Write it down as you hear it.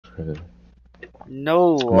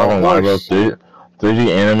No, I'm not gonna lie, bro. horse. 3D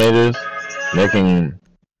animators making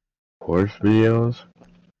horse videos.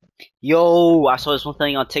 Yo, I saw this one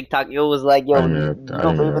thing on TikTok. Yo, it was like, yo, you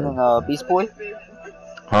know Raven and Beast Boy?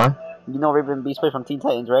 Huh? You know Raven and Beast Boy from Teen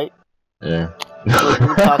Titans, right? Yeah.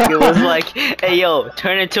 TikTok, it was like, hey, yo,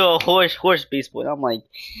 turn into a horse Beast Boy. I'm like,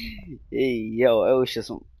 hey, yo, it was just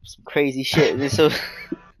some crazy shit. And so,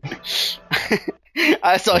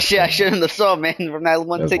 I saw shit I shouldn't have saw, man, from that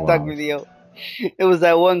one That's TikTok wild. video. It was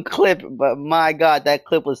that one clip, but my god, that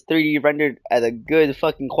clip was 3D rendered at a good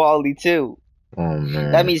fucking quality too. Oh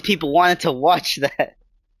man. That means people wanted to watch that.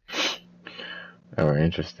 They were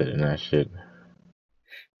interested in that shit.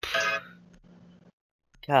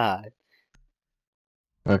 God.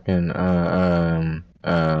 Fucking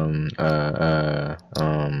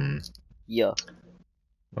Yeah.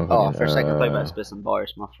 fucking, Oh, for a second, I thought you about to spit some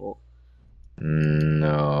bars. My fault.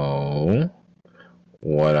 No.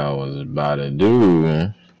 What I was about to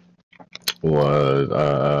do was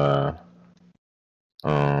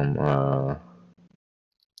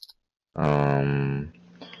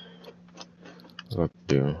what to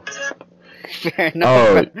do? Fair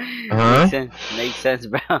enough. Oh, huh? Makes sense,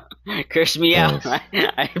 bro. Curse me out.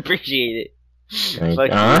 Yes. I appreciate it.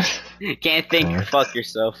 Like, Fuck you. Can't think. Fuck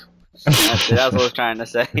yourself. That's what I was trying to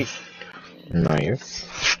say. Nice.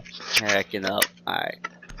 Hacking up. Alright.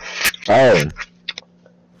 Oh.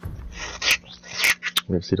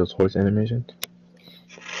 You ever see those horse animations?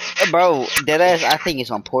 Bro, deadass, I think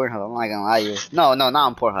it's on Pornhub. I'm not gonna lie to you. No, not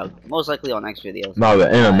on Pornhub. Most likely on X videos. No, the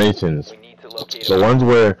animations. The ones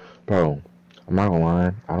where, bro, I'm not gonna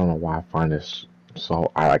lie, I don't know why I find this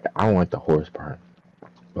so, I don't like the horse part.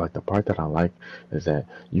 But like the part that I like is that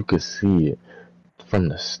you could see it from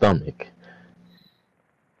the stomach.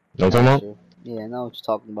 You know what I'm talking about? Yeah, I know what you're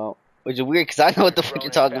talking about. Which is weird, because I know what the fuck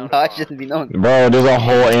you're talking about. I shouldn't be knowing. Bro, there's a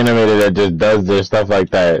whole animator that just does their stuff like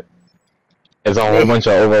that. It's a whole bunch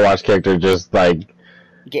of Overwatch characters just like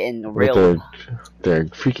getting with real. their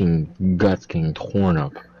freaking guts getting torn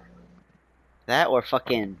up. That or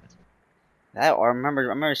fucking. That or I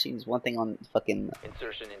remember seeing this one thing on fucking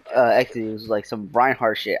X. It was like some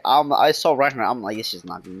Reinhardt shit. I saw Reinhardt. I'm like, this is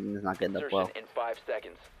not getting up well.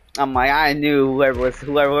 I'm like, I knew whoever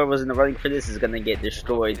was in the running for this is gonna get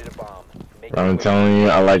destroyed. I'm telling you,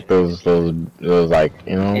 I like those like,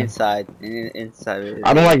 you know, inside.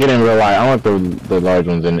 I don't like it in real life. I want the large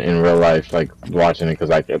ones in real life, like watching it, because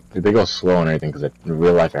like they go slow and everything, because in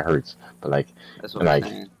real life it hurts. But like, that's what like, I'm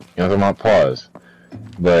saying. You know, I'm pause.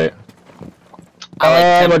 But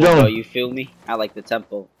I like tempo, though, you feel me? I like the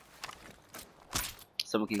tempo.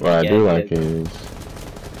 Someone can what I do like is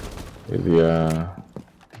the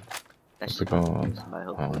what's it called?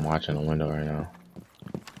 I'm watching the window right now.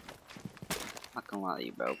 Not gonna lie to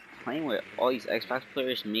you, bro. Playing with all these Xbox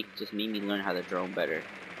players just made me learn how to drone better,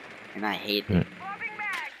 and I hate it.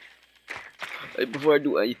 Like, before I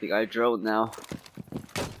do anything, I drone now.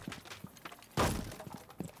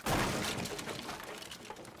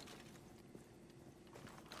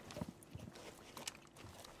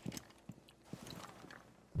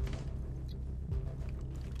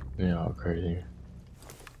 Yeah, all crazy.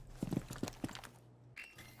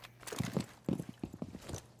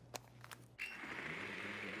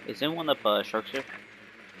 Is anyone up Shark Ship?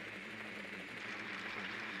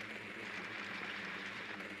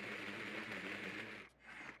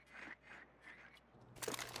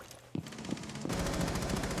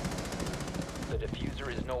 The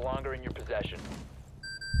diffuser is no longer in your possession.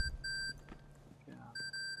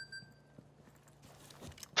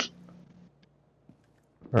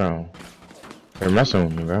 Bro, they're messing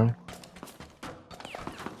with me, bro.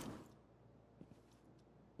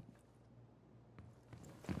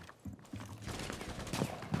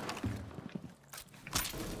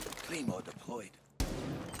 Claymore deployed.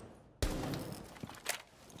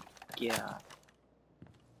 Yeah.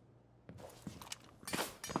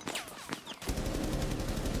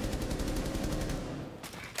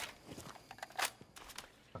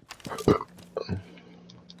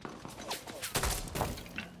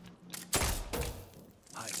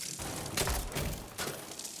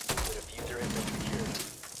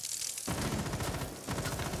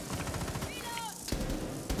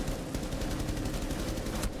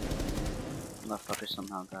 Motherfucker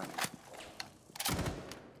somehow got it.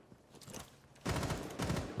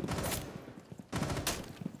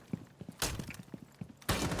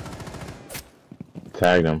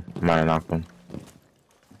 Tagged him. Might have knocked him.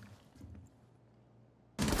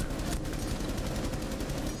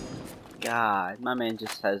 God, my man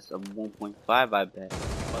just has a 1.5, I bet.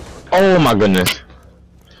 Oh my goodness.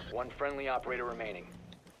 One friendly operator remaining.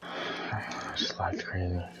 She's like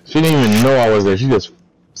crazy. She didn't even know I was there. She just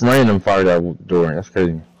random fired that door. That's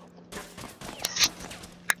crazy.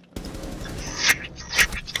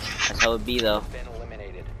 That's how it be, though.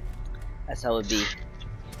 That's how it be.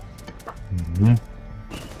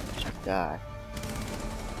 God.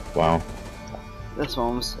 Wow. That's what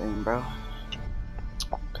I'm saying, bro.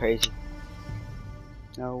 Crazy.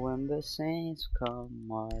 Now when the Saints come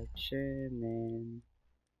marching in.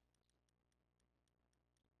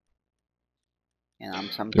 And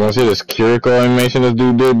I'm You wanna see this Kiriko animation this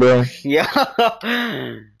dude did, bro? Yeah.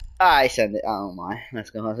 I send it. I don't mind. Let's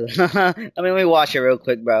go. Let me watch it real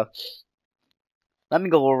quick, bro. Let me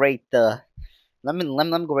go rate the. Let me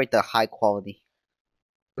go rate the high quality.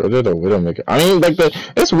 Bro, they're the Widowmaker. I mean, like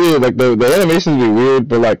it's weird. Like the animations be weird,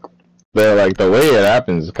 but like the way it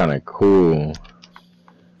happens is kind of cool.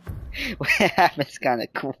 What happens? Kind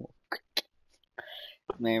of cool.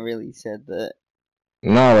 Man really said that.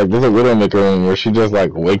 No, like there's a Widowmaker one where she just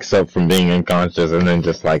like wakes up from being unconscious and then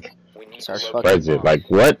just like spreads it. Like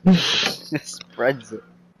what? Spreads it.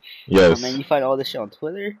 Yes. Oh man, you find all this shit on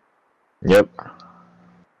Twitter? Yep.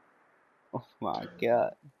 Oh my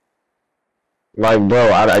god. Like,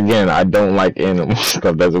 bro, I don't like animal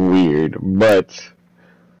stuff. That's weird, but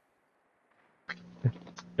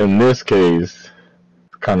in this case,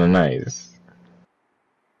 it's kind of nice.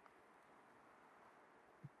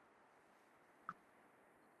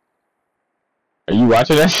 Are you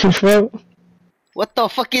watching that shit, bro? What the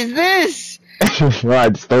fuck is this? Well, I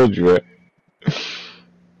just told you it.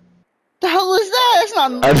 The hell is that? That's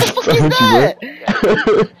not. What I the just fuck told is you,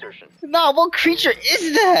 that? Nah, what creature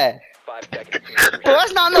is that? Bro,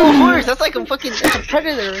 that's not no horse. That's like a fucking that's a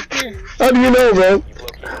predator right there. How do you know, bro?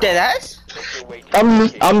 Deadass? I'm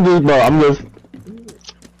just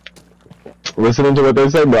listening to what they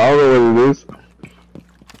say, but I don't know what it is.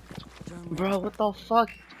 Bro, what the fuck?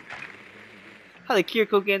 How did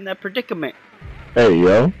Kiriko get in that predicament? Hey,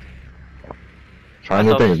 yo. Trying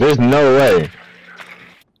to think. There's no way.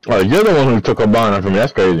 Oh, you're the one who took Obana from me.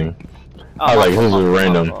 That's crazy. Oh, I was like, who's this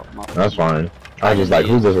random? That's fine. I was just like,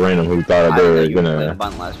 who's this random who thought they were gonna...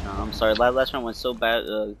 Last round. I'm sorry, last round went so bad,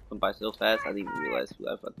 went by so fast, I didn't even realize who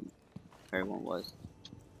everyone was.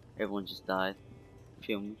 Everyone just died.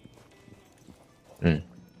 Feel me? You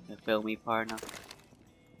feel me, partner?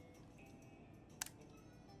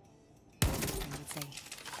 I would say,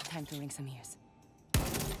 time to ring some ears.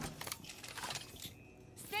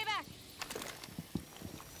 Stay back!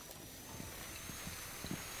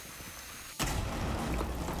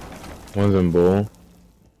 One's in bull.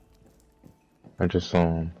 I just saw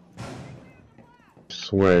him. I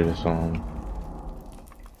swear I just saw him.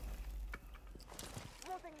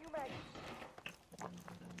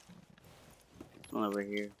 One over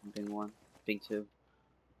here. Ping 1. Ping 2.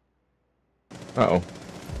 Uh-oh.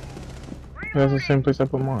 That's the same place I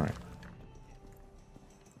put mine.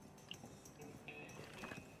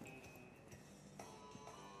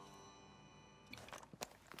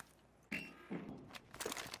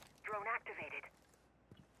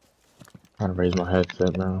 I gotta raise my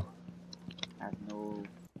headset now. I have no...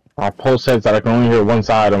 My pulse headset, I can only hear one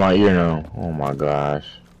side of my ear now. Oh my gosh.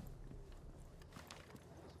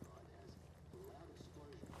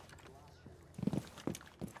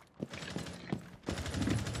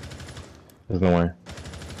 There's no way.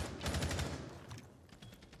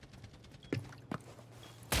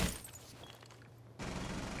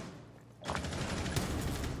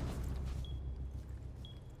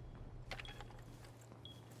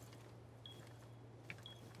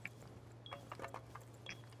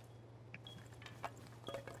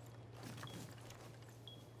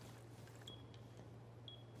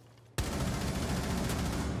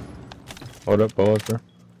 Hold up, Buster.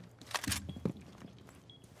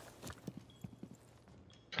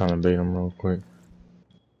 Trying to bait him real quick.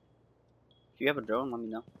 If you have a drone, let me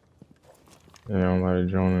know. Yeah, I'm about to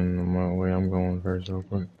drone in the way I'm going first real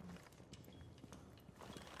quick.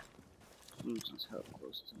 Just hella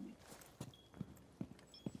close to me.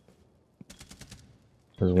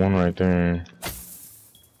 There's one right there.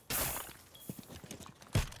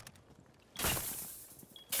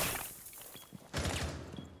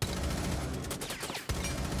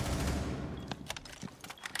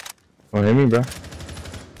 Oh, hit me, bro.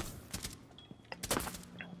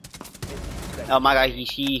 Oh my god,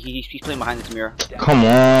 he's playing behind this mirror. Come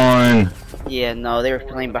on. Yeah, no, they were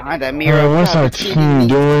playing behind that mirror. Bro, what's our team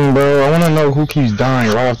doing, bro? I want to know who keeps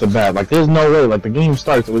dying right off the bat. Like, there's no way. Like, the game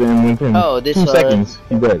starts within 2 seconds.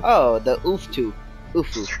 He's dead. Oh, the Ufu.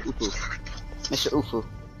 Mr. Ufu. Of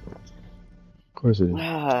course it is.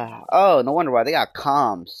 Oh, no wonder why they got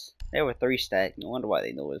comms. They were 3 stack. No wonder why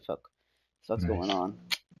they know what the fuck's going on.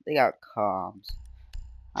 They got comms.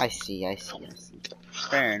 I see.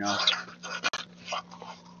 Fair enough.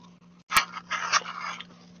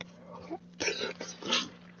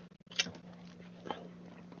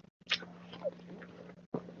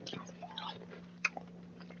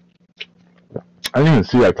 I didn't even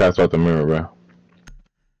see that cat out the mirror,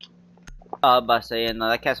 bro. By saying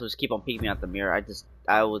that cat was keep on peeking me out the mirror. I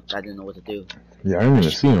didn't know what to do. Yeah, I didn't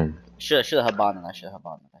even see him. Should have bought it.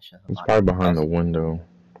 He's probably behind the window.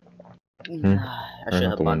 I should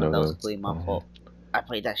have bought it. That was though. completely my fault. I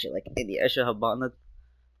played that shit like an idiot. I should have bought it.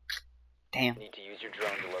 Damn. Need to use your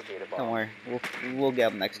drone to locate a bomb. Don't worry. We'll get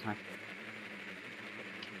them next time.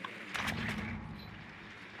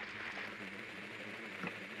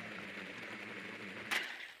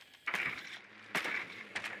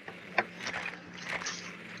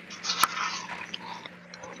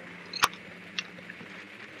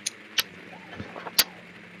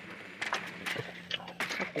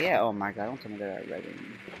 Yeah, oh my god, don't tell me that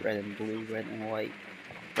red and blue, red and white,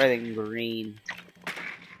 red and green,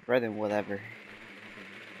 red and whatever.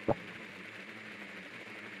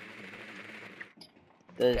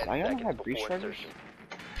 Does I don't have breach chargers?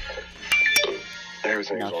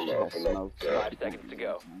 Everything's No, on the up and up. 5 seconds to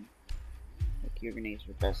go. Like your grenades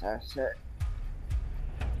are best asset.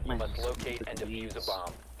 You must locate and defuse a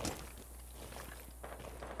bomb.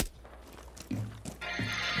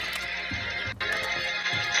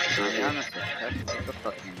 To be honest, what the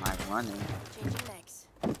fuck am I running? Changing legs.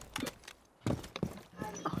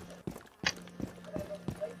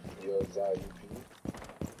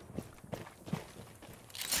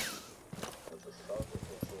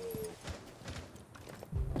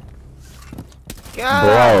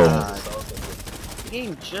 God! The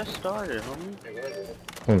game just started, homie.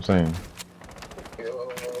 That's what I'm saying.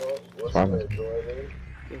 What's Fine. that, Jordan?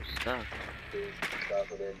 Good stuff.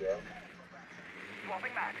 Stop it in, bro.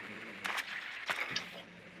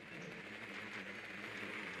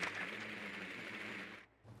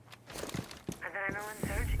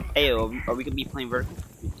 Hey, are we gonna be playing vertical? Are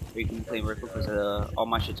we gonna be playing vertical? Cause all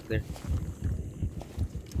my shit's clear.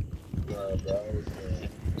 Nah, bro.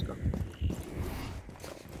 Let's go.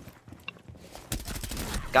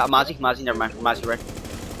 Got Mozzie, never mind. Mozzie right.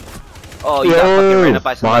 Oh, you got fucking ran up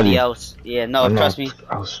by somebody Mozzie. else. Yeah, no, trust me.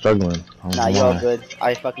 I was struggling. Nah, you all good.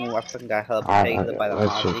 I fucking got held by the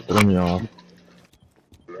That shit Mozzie. threw me off.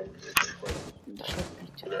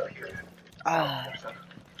 Ah.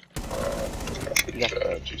 You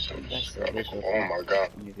got Jesus. that's the visual. Oh my god.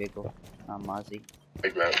 New vehicle, not Mozzie.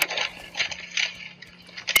 Big man.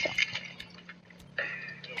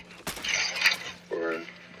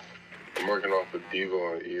 I'm working off of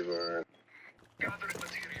Devo and Eva and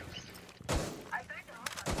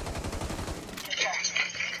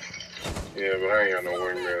yeah, but I ain't got no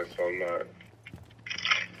wingman, so I'm not.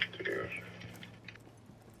 Yeah.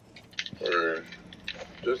 Or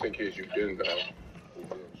just in case you didn't know.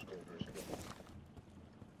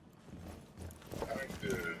 I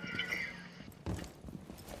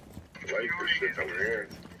like this shit over here.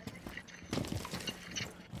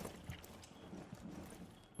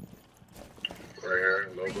 Right here,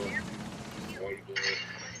 logo. One bullet.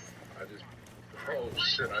 Oh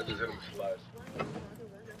shit, I just hit him flash.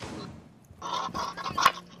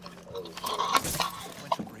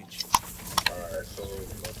 Alright, so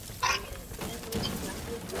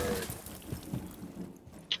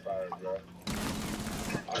fire, bro.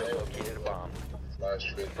 I located a bomb.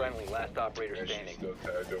 Flash fit. Friendly, last operator standing. Still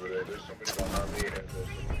tagged over there. There's somebody behind me and there's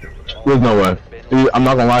somebody There's no way. I'm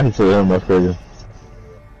not gonna lie, he said him. That's crazy.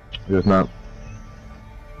 There's not.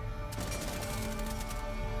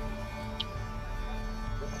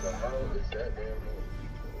 What the hell is that damn move?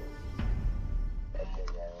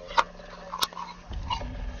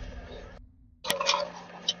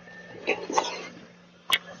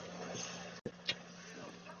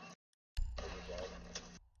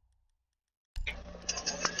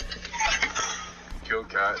 Kill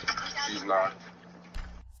Cat. She's not.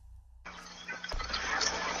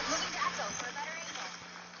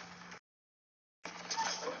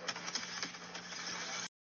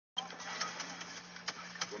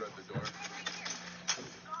 One at the door.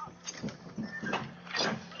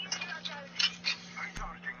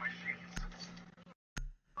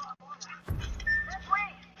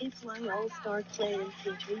 It's my all-star players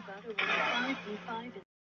featuring Butter 5v5 and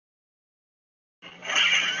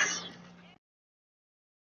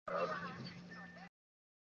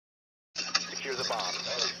Secure the bomb.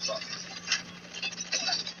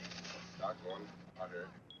 Knock one. Out here.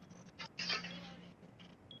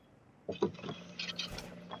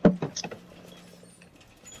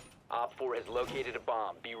 Op 4 has located a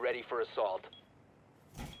bomb. Be ready for assault.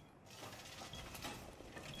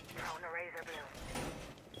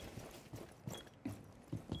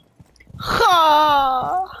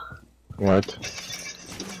 What?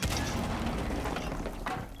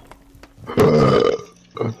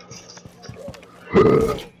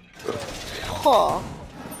 Oh.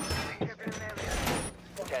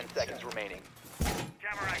 10 seconds remaining. 5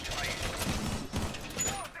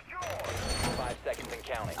 seconds and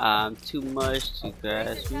counting. I'm too much to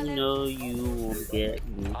grasp. You know you won't get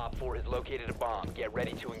me. Op 4 has located a bomb. Get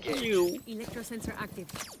ready to engage. You. Electrosensor active.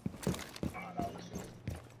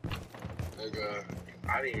 Nigga,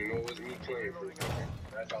 I didn't even know it was me playing for a second.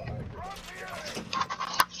 That's how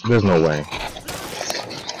I There's no way.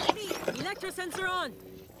 Electrosensor on.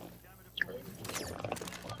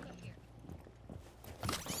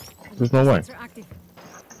 There's no way. Sensor active.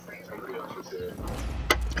 somebody else is there.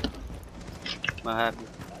 What happened?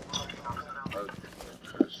 I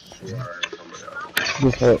swear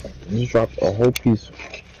somebody else. Just dropped a whole piece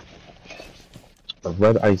of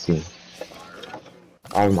red icing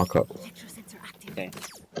out of my cup. Electrosensor active. Okay.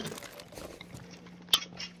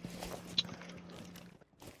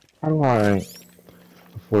 How do I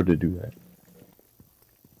afford to do that?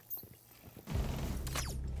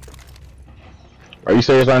 Are you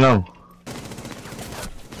serious right now?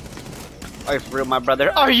 Are you for real, my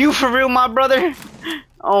brother? Are you for real, my brother?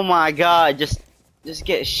 Oh my god, just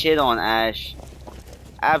get shit on, Ash.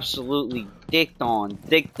 Absolutely dicked on,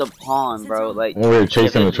 dicked upon, bro. Like, We're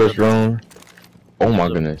chasing the church drone. Oh my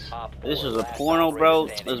goodness. this was a porno, bro.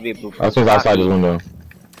 This would be a proof. That's what's outside this window.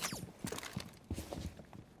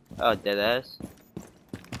 Oh, dead ass.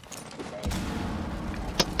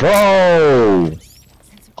 Bro!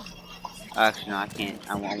 Actually, no, I can't.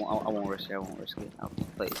 I won't risk it. I won't risk it. I'll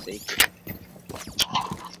play it safe.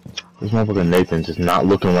 This motherfucker Nathan's just not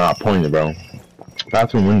looking where I pointed, bro.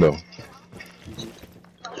 Bathroom window.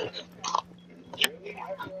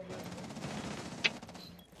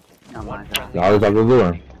 Oh my god. Y'all was out the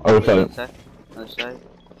door. Other side. Other side.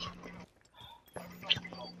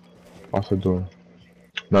 Watch the door.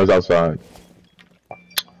 No, it's outside.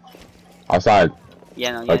 Outside.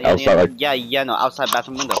 Yeah, no, yeah, Like yeah, outside, yeah, like- yeah, no, outside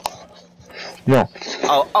bathroom window. No.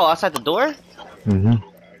 Oh, outside the door? Mm-hmm.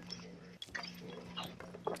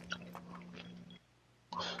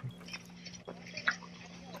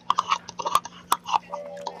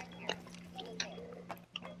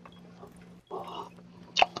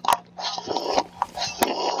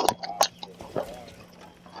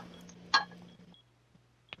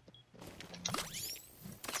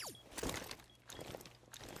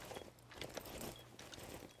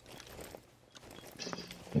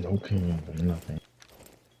 Okay, nothing.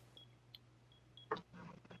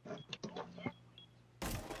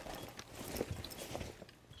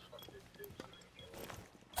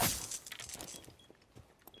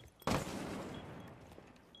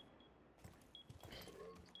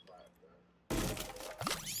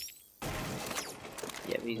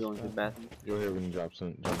 Yeah, he's going to the bathroom. Go ahead when you jumps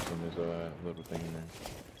in this little thing in there.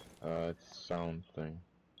 It's sound thing.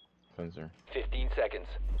 Sensor. 15 seconds.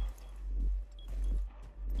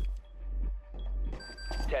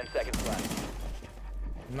 10 seconds left.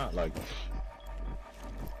 Not like.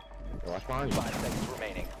 Watch behind you. 5 seconds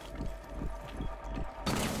remaining.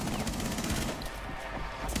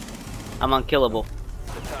 I'm unkillable.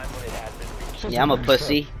 The time limit has been reached. Yeah, I'm a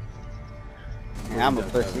pussy. Yeah, I'm a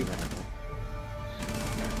pussy.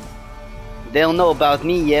 They don't know about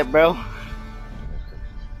me yet, bro.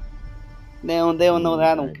 They don't know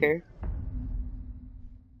that I don't care.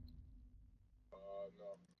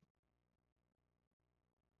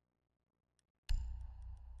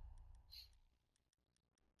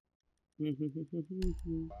 I give it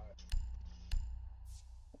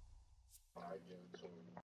to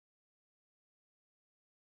him.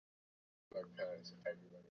 Like past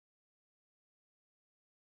everybody.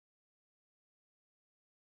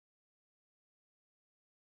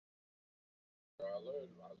 I learned.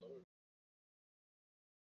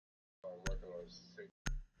 I'm working on 6.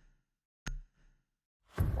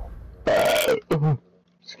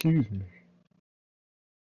 Excuse me.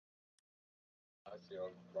 I see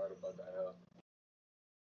I'm right about the hell.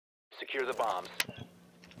 Secure the bombs.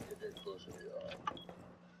 Get closer to y'all.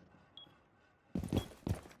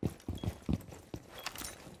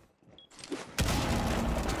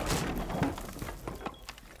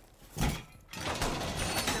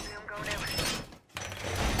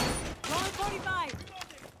 Rolling 45.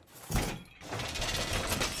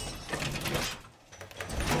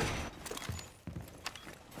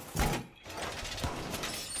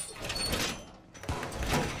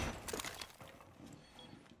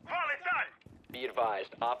 Be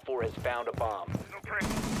advised, Op 4 has found a bomb.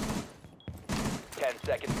 10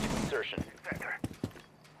 seconds to insertion.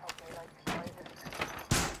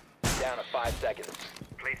 Down to 5 seconds.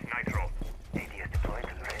 Place nitro.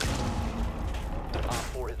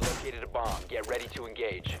 located a bomb. Get ready to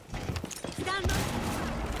engage.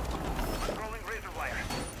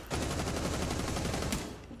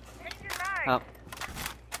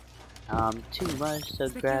 Too much to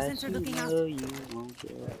grass, you know you won't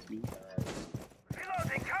get me.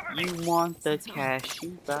 You want the cash,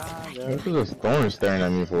 you got This it. is a storm staring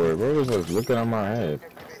at me for it. Bro was like looking at my head.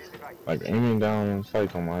 Like aiming down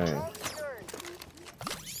sights on my head.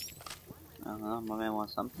 I don't know, my man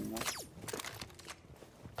wants something, right?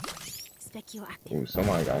 Ooh,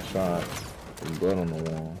 somebody got shot. There's blood on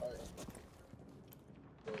the wall.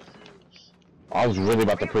 I was really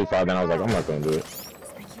about to pre-fire, then I was like, I'm not gonna do it.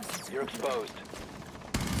 You're exposed.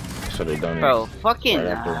 Should have done it. Bro, fucking Right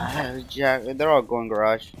after. Jack, they're all going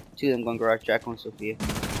garage. Two of them going garage, Jack and Sophia.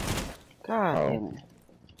 God Oh. damn it.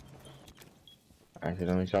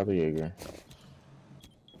 Accidentally shot the Jaeger.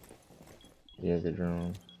 Jaeger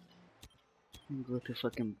drone. Look at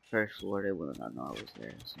fucking first floor, they would not know I was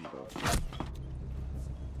there. Some bullshit.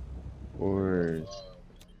 Wars.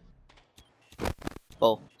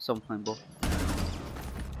 Bull, someone playing bull.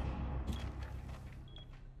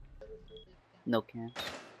 No cams.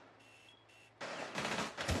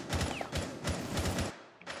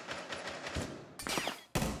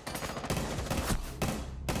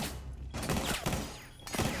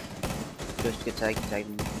 Just get tagged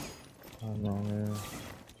me. Oh no, man.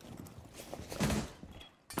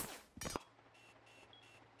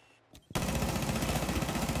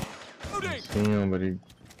 I see him, but he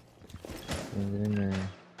can't get in there.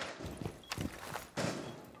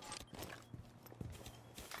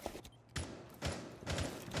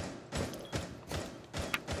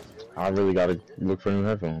 I really gotta look for new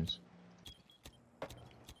headphones.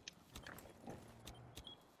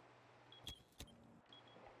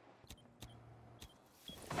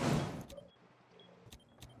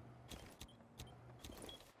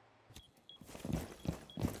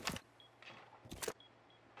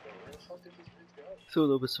 Threw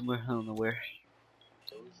it over somewhere, I don't know where.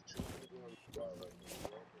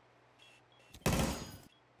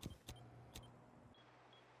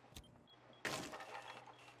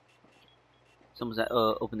 Someone's at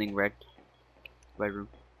opening red room.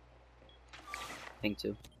 Thing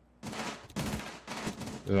too.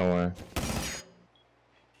 There's no way.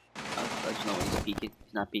 I just know he's peeking.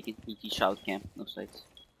 He's not peeking. He shot with cam. No sights.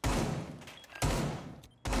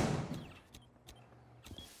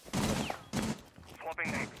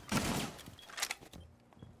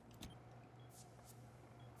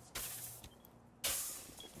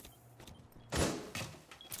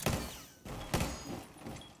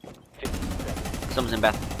 Someone's in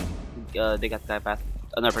bath. They got the guy bath.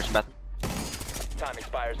 Another person bath. Time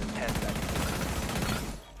expires in 10 seconds.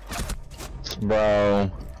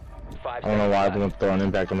 Bro. 5 I don't know why I seconds didn't throw an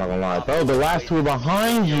impact, I'm not gonna lie. Bro, the last two are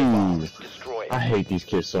behind you! Destroy it. I hate these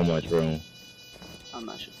kids so much, bro. I'm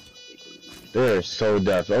not sure. They're so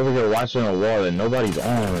deaf. Over here watching a wall that nobody's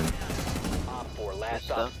on. Op 4, last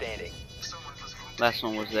stop standing. Last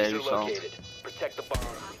one was there, Diffuser so. located. Protect the bomb.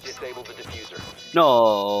 Disable the diffuser. No,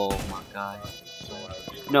 oh my god.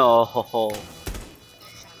 No.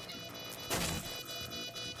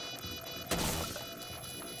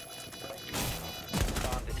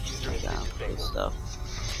 Bomb diffuser is Yeah, good disabled. stuff.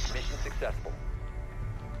 Mission successful.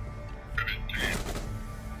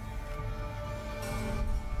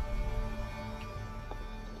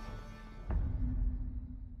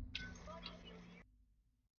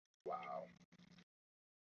 Wow.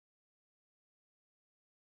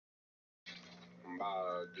 I'm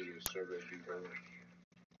about to do the survey because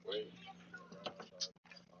wait.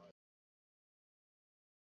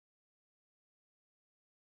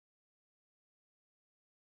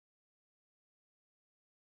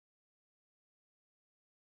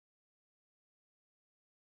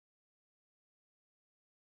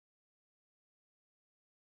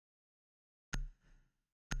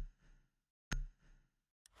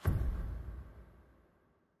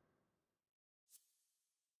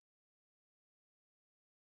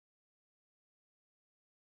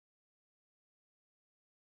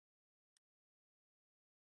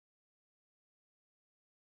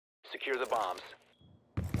 Secure the bombs.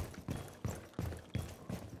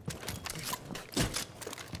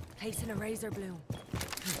 Placing a razor bloom.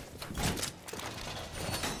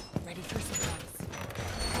 Ready for supplies.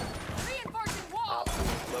 Reinforcing wall! Op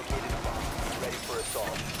 4 located a bomb. Ready for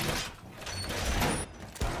assault.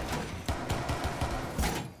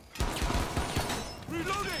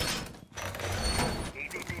 Reloading!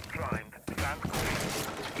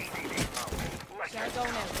 Shall go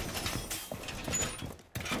now.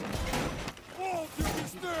 All to be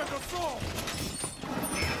stand assault!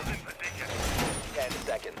 10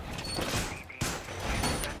 seconds.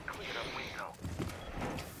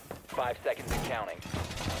 counting.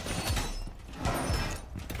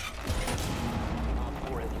 Op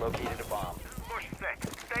 4 has located a bomb. Push thick.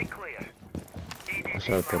 Stay clear. I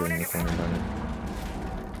should have put it in the corner button.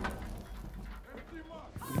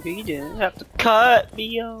 You didn't have to cut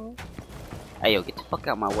me off. Hey yo, get the fuck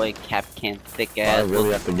out my way, Capcan thick ass. I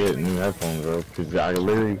really have to get new headphones, bro, because I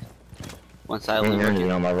literally Once I can't hear learn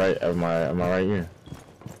anything on my right ear.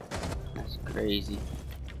 That's crazy.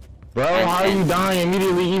 Bro, how are you dying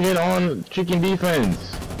immediately even on chicken defense?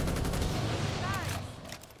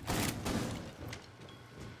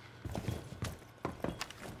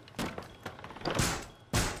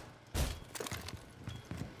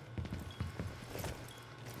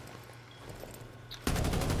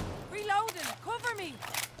 Reloading! Cover me!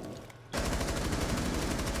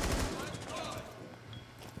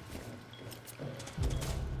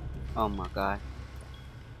 Oh my god.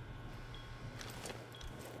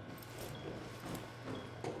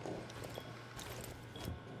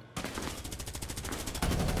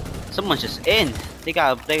 Someone's just in. They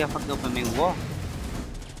got fucking open main wall.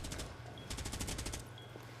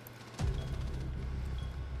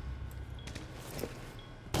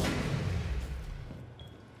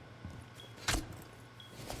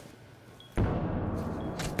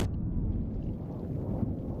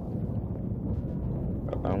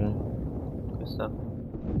 Got that one. Good stuff.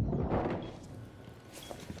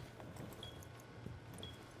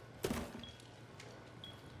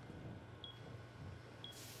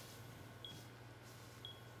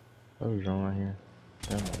 Oh, he's wrong right here.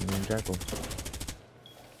 Damn, me and Jackal.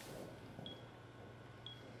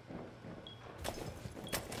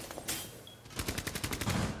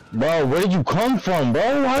 Bro, where did you come from,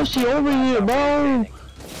 bro? Why is she over here, bro?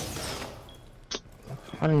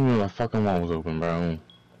 I didn't even know my fucking wall was open, bro.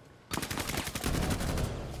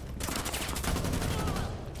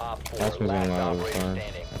 Op 4, That's what's last going on, operator fine.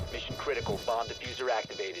 standing. Mission critical. Bomb diffuser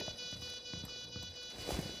activated.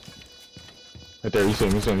 Right there, you see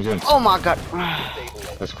him, you see him, you see him. Oh my god.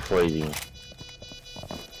 Disable. That's crazy.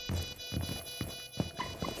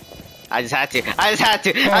 I just had to. I just had to.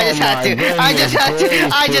 I just had to. I just had to.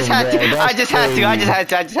 I just had to. I just had to. I just had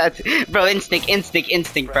to. I just had to. Bro,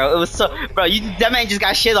 instinct, bro. It was so, bro. That man just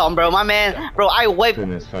got shit on, bro. My man, bro. I wiped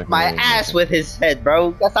my ass with his head,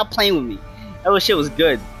 bro. Stop playing with me. That shit was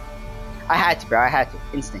good. I had to, bro. I had to.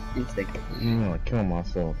 Instinct. I'm gonna kill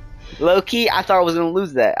myself. Low key, I thought I was gonna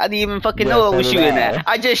lose that. I didn't even fucking know I was shooting that.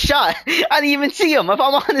 I just shot. I didn't even see him. If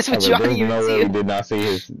I'm honest with you, I didn't even see him. Did not see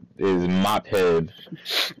his mop head.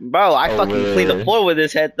 Bro, I fucking cleaned the floor with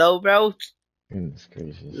his head though, bro. Goodness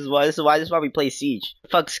gracious. This is why we play Siege.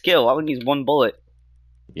 Fuck skill. I only need one bullet.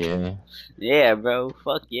 Yeah. Yeah, bro.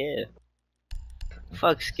 Fuck yeah.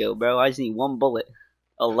 Fuck skill, bro. I just need one bullet.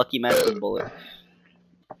 A lucky master bullet.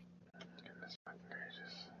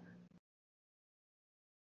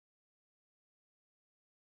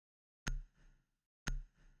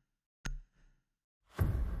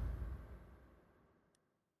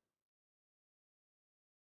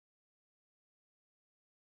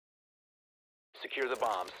 Secure the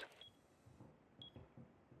bombs.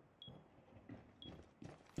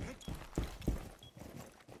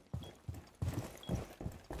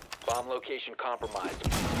 Bomb location compromised.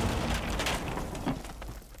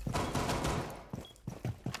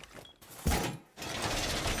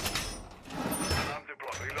 Alarm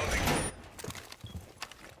deployed. Reloading.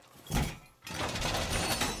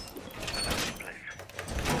 Alarm in place.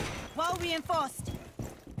 Wall reinforced.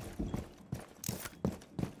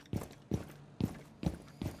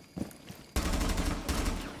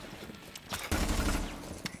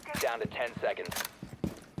 Down to 10 seconds.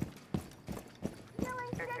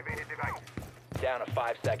 Activated device. Down to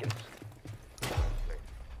 5 seconds.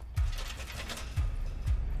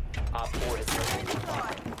 Op 4 has been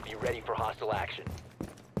destroyed. Be ready for hostile action.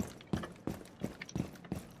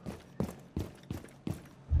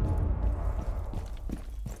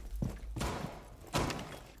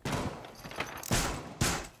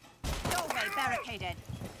 Doorway barricaded.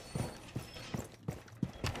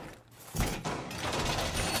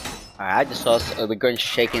 Alright, I just saw the gun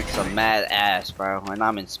shaking some mad ass, bro, and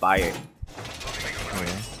I'm inspired.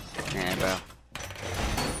 Man, bro.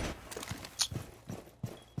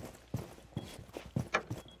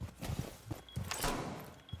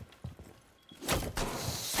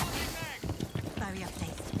 Barrier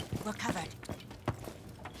placed. We're covered.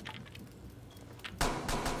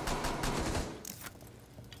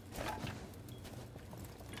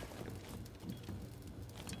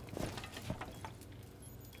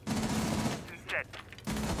 Set.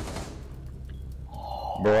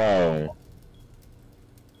 Bro.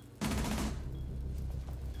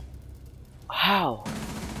 How?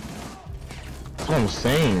 I'm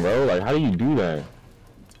saying, bro. Like, how do you do that?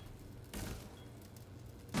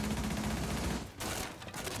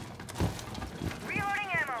 Reloading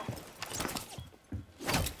ammo.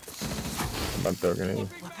 About to grenade.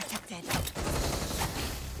 We're protected.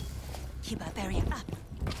 Keep our barrier up.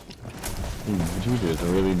 You just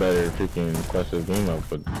really better freaking clutch this game up,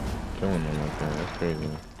 but killing them like that. That's crazy.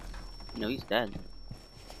 No, he's dead.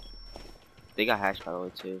 They got hash by the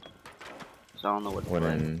way too. So I don't know what to What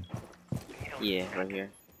play. in? Yeah, right here.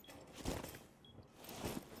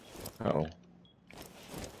 Oh.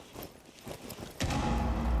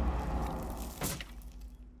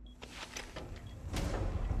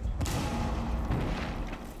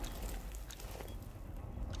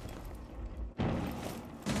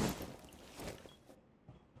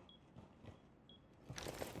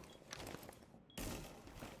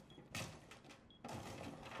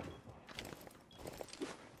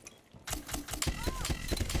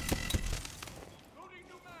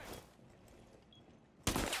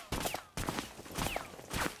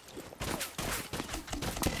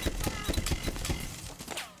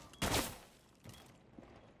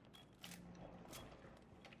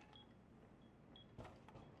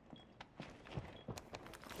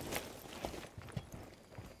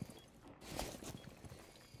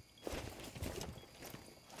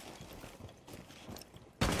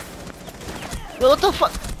 What the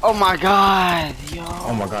fuck? Oh my god, yo.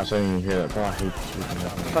 Oh my gosh, I didn't even hear that. Bro, I hate shooting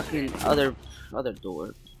that. Fucking other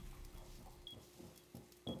door.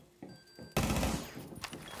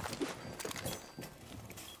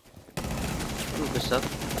 Ooh, good stuff.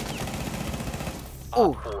 Op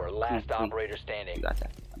Oh, 4, last Sweet. operator you standing. got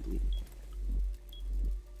that. I believe.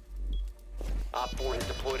 Op 4 has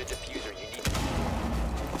deployed a diffuser. You need to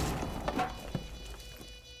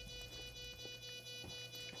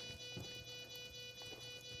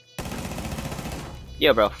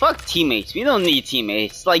Yeah, bro, fuck teammates. We don't need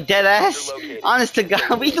teammates. Like, dead ass. Honest to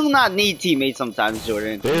God, we do not need teammates sometimes,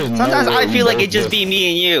 Jordan. There's no Sometimes way I we feel like both it just be me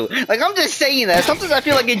and you. Like, I'm just saying that. Sometimes I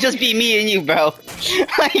feel like it just be me and you, bro.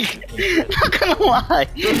 Like, I'm not gonna lie.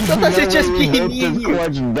 Sometimes it just be me and you.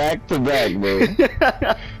 Clutch back to back, bro.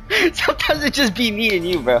 Sometimes it just be me and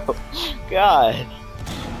you, bro. God.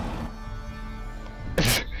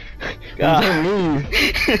 God.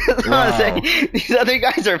 That's what I'm saying. These other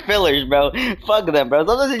guys are fillers, bro. Fuck them, bro.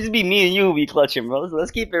 Sometimes it just be me and you who be clutching, bro.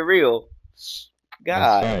 Let's keep it real.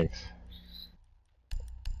 God. Thanks.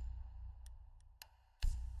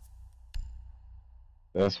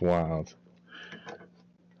 That's wild.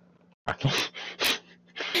 I can't.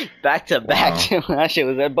 Back to back. That shit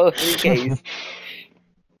was at both 3Ks.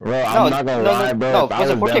 Bro, I'm not gonna lie, bro. No, if I was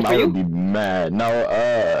it was 4K them, for I you? would be mad. No,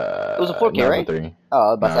 It was a 4K, no, right? 3.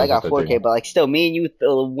 Oh, but Nah, I it got was a 4K, 3. but like still, me and you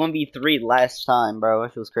 1v3 last time, bro. That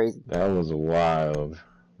shit was crazy. That was wild.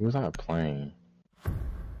 Who was I playing?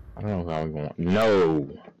 I don't know who I was going. No.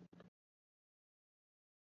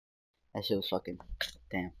 That shit was fucking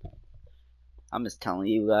damn. I'm just telling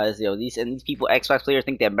you guys, yo, these people Xbox players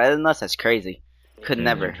think they're better than us. That's crazy. Could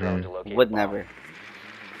never. drone to locate Would bomb. never.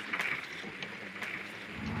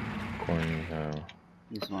 Corny as hell.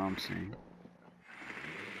 That's what I'm saying.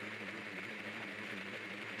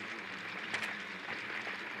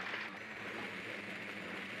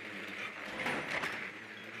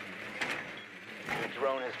 Your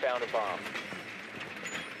drone has found a bomb.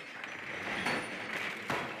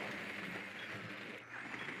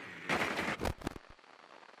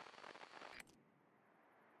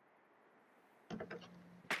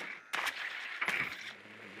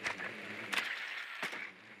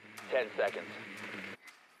 Seconds.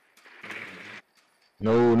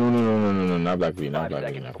 No, not Black V, not 5 Black V,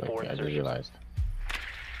 seconds not Black before V. I just insertion. realized.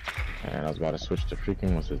 And I was about to switch to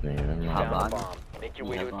freaking, what's his name? You How found a about- bomb. Make your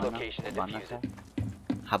way to its location and defuse it.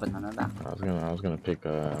 Habanana. I was gonna pick,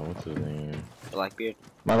 what's his name? Blackbeard.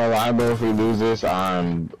 Not gonna lie, bro, if we lose this,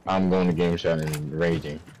 I'm going to game chat and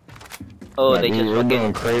raging. Oh, Like, they just we're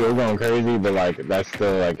fucking going crazy, but like, that's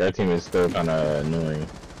still, like, our team is still kinda annoying.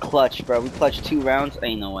 clutch, bro. We clutched 2 rounds.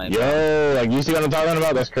 Ain't no way. Bro. Yo, like, you see what I'm talking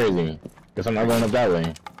about? That's crazy. Guess I'm not going up that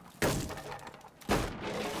way.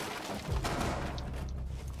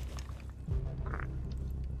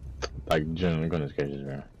 Like, generally, goodness gracious,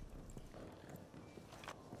 bro.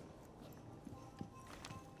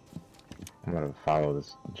 I'm gonna follow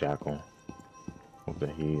this jackal. Hope that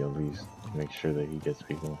he at least makes sure that he gets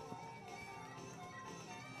people.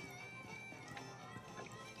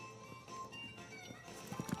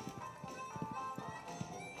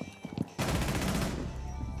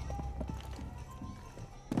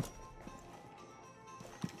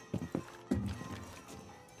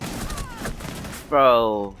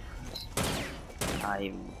 Bro.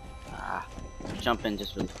 jumping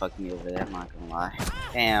just really fucked me over there. I'm not gonna lie.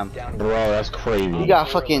 Damn. Bro, that's crazy. We got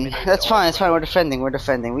fucking. That's fine. It's fine. We're defending. We're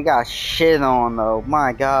defending. We got shit on though.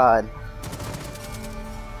 My God.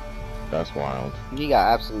 That's wild. We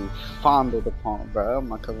got absolutely fondled upon, bro. I'm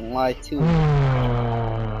not gonna lie to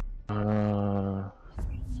you.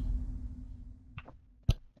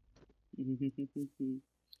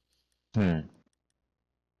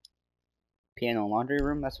 Piano laundry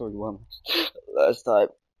room. That's where we went last time.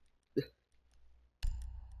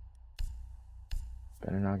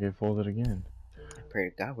 Better not get folded again. I pray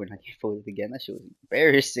to God we're not getting folded again. That shit was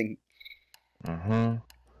embarrassing.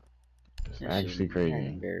 It's actually crazy.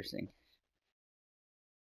 Embarrassing.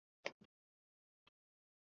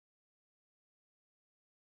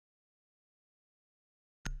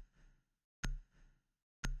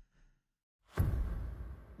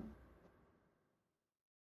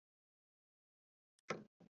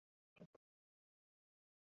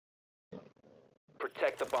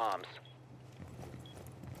 Protect the bombs.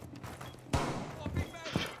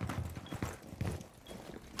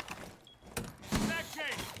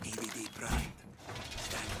 DVD primed.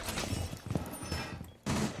 Stand clear.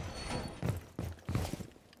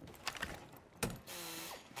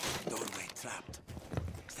 Doorway trapped.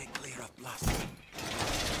 Stay clear of blast.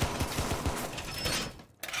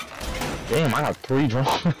 Damn, I got 3 drones.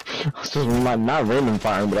 I was just not random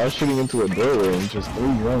firing, but I was shooting into a doorway and just 3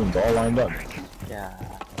 drones all lined up. Yeah.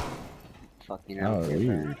 Fucking That was out here,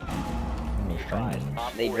 weird. That was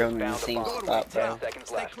strange. They drone in the same spot, bro. 10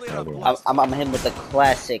 seconds left. Clear of blast. I'm hitting with the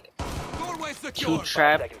classic Doorway 2 secure.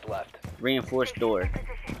 trap, 5 seconds left. reinforced door.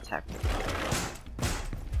 Tactic.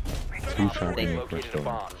 2 trap They in the located first a door.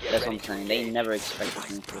 bomb. Get That's what ready I'm to saying. They engage. never expect the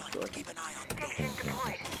reinforced door. Keep an eye on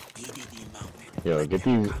DVD mounted. Yo, get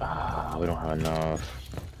these. We don't have enough.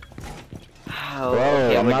 Oh, Bro,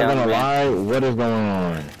 okay, I'm we're not down gonna a man. lie. What is going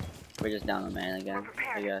on? We're just down a man again.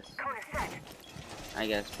 I guess. I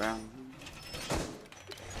guess, bro.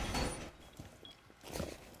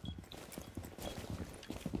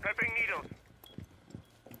 Prepping needles.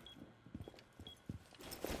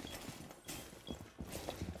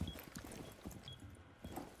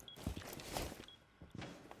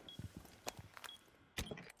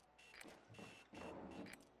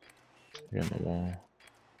 Get in the wall.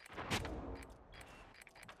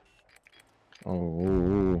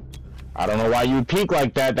 Oh, I don't know why you peek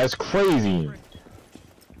like that. That's crazy.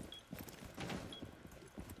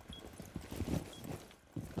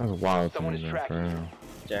 That's wild to Someone me, is man, tracking for you. real.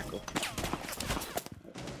 Jackal.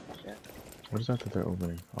 What is that they're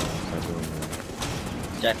opening? Oh, it's that they're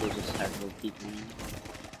opening. Jackal just had to keep me.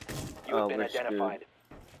 You Oh, have been we're screwed. identified.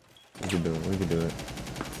 We can do it. We can do it.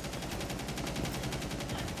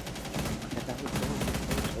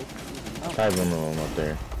 Tag one of them up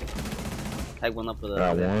there. Tag one up with a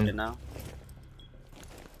Got one. shit now.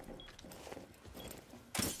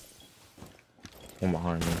 One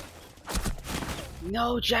behind me.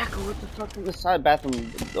 No, Jackal, what the fuck? The side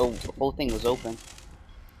bathroom, the whole thing was open.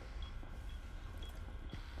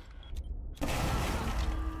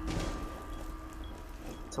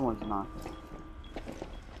 Someone's not.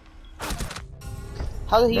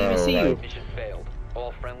 How did he even Bro, see you? like- Mission failed.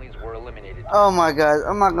 All friendlies were eliminated. Oh my God,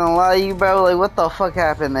 I'm not gonna lie to you, bro. Like, what the fuck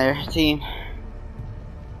happened there, team?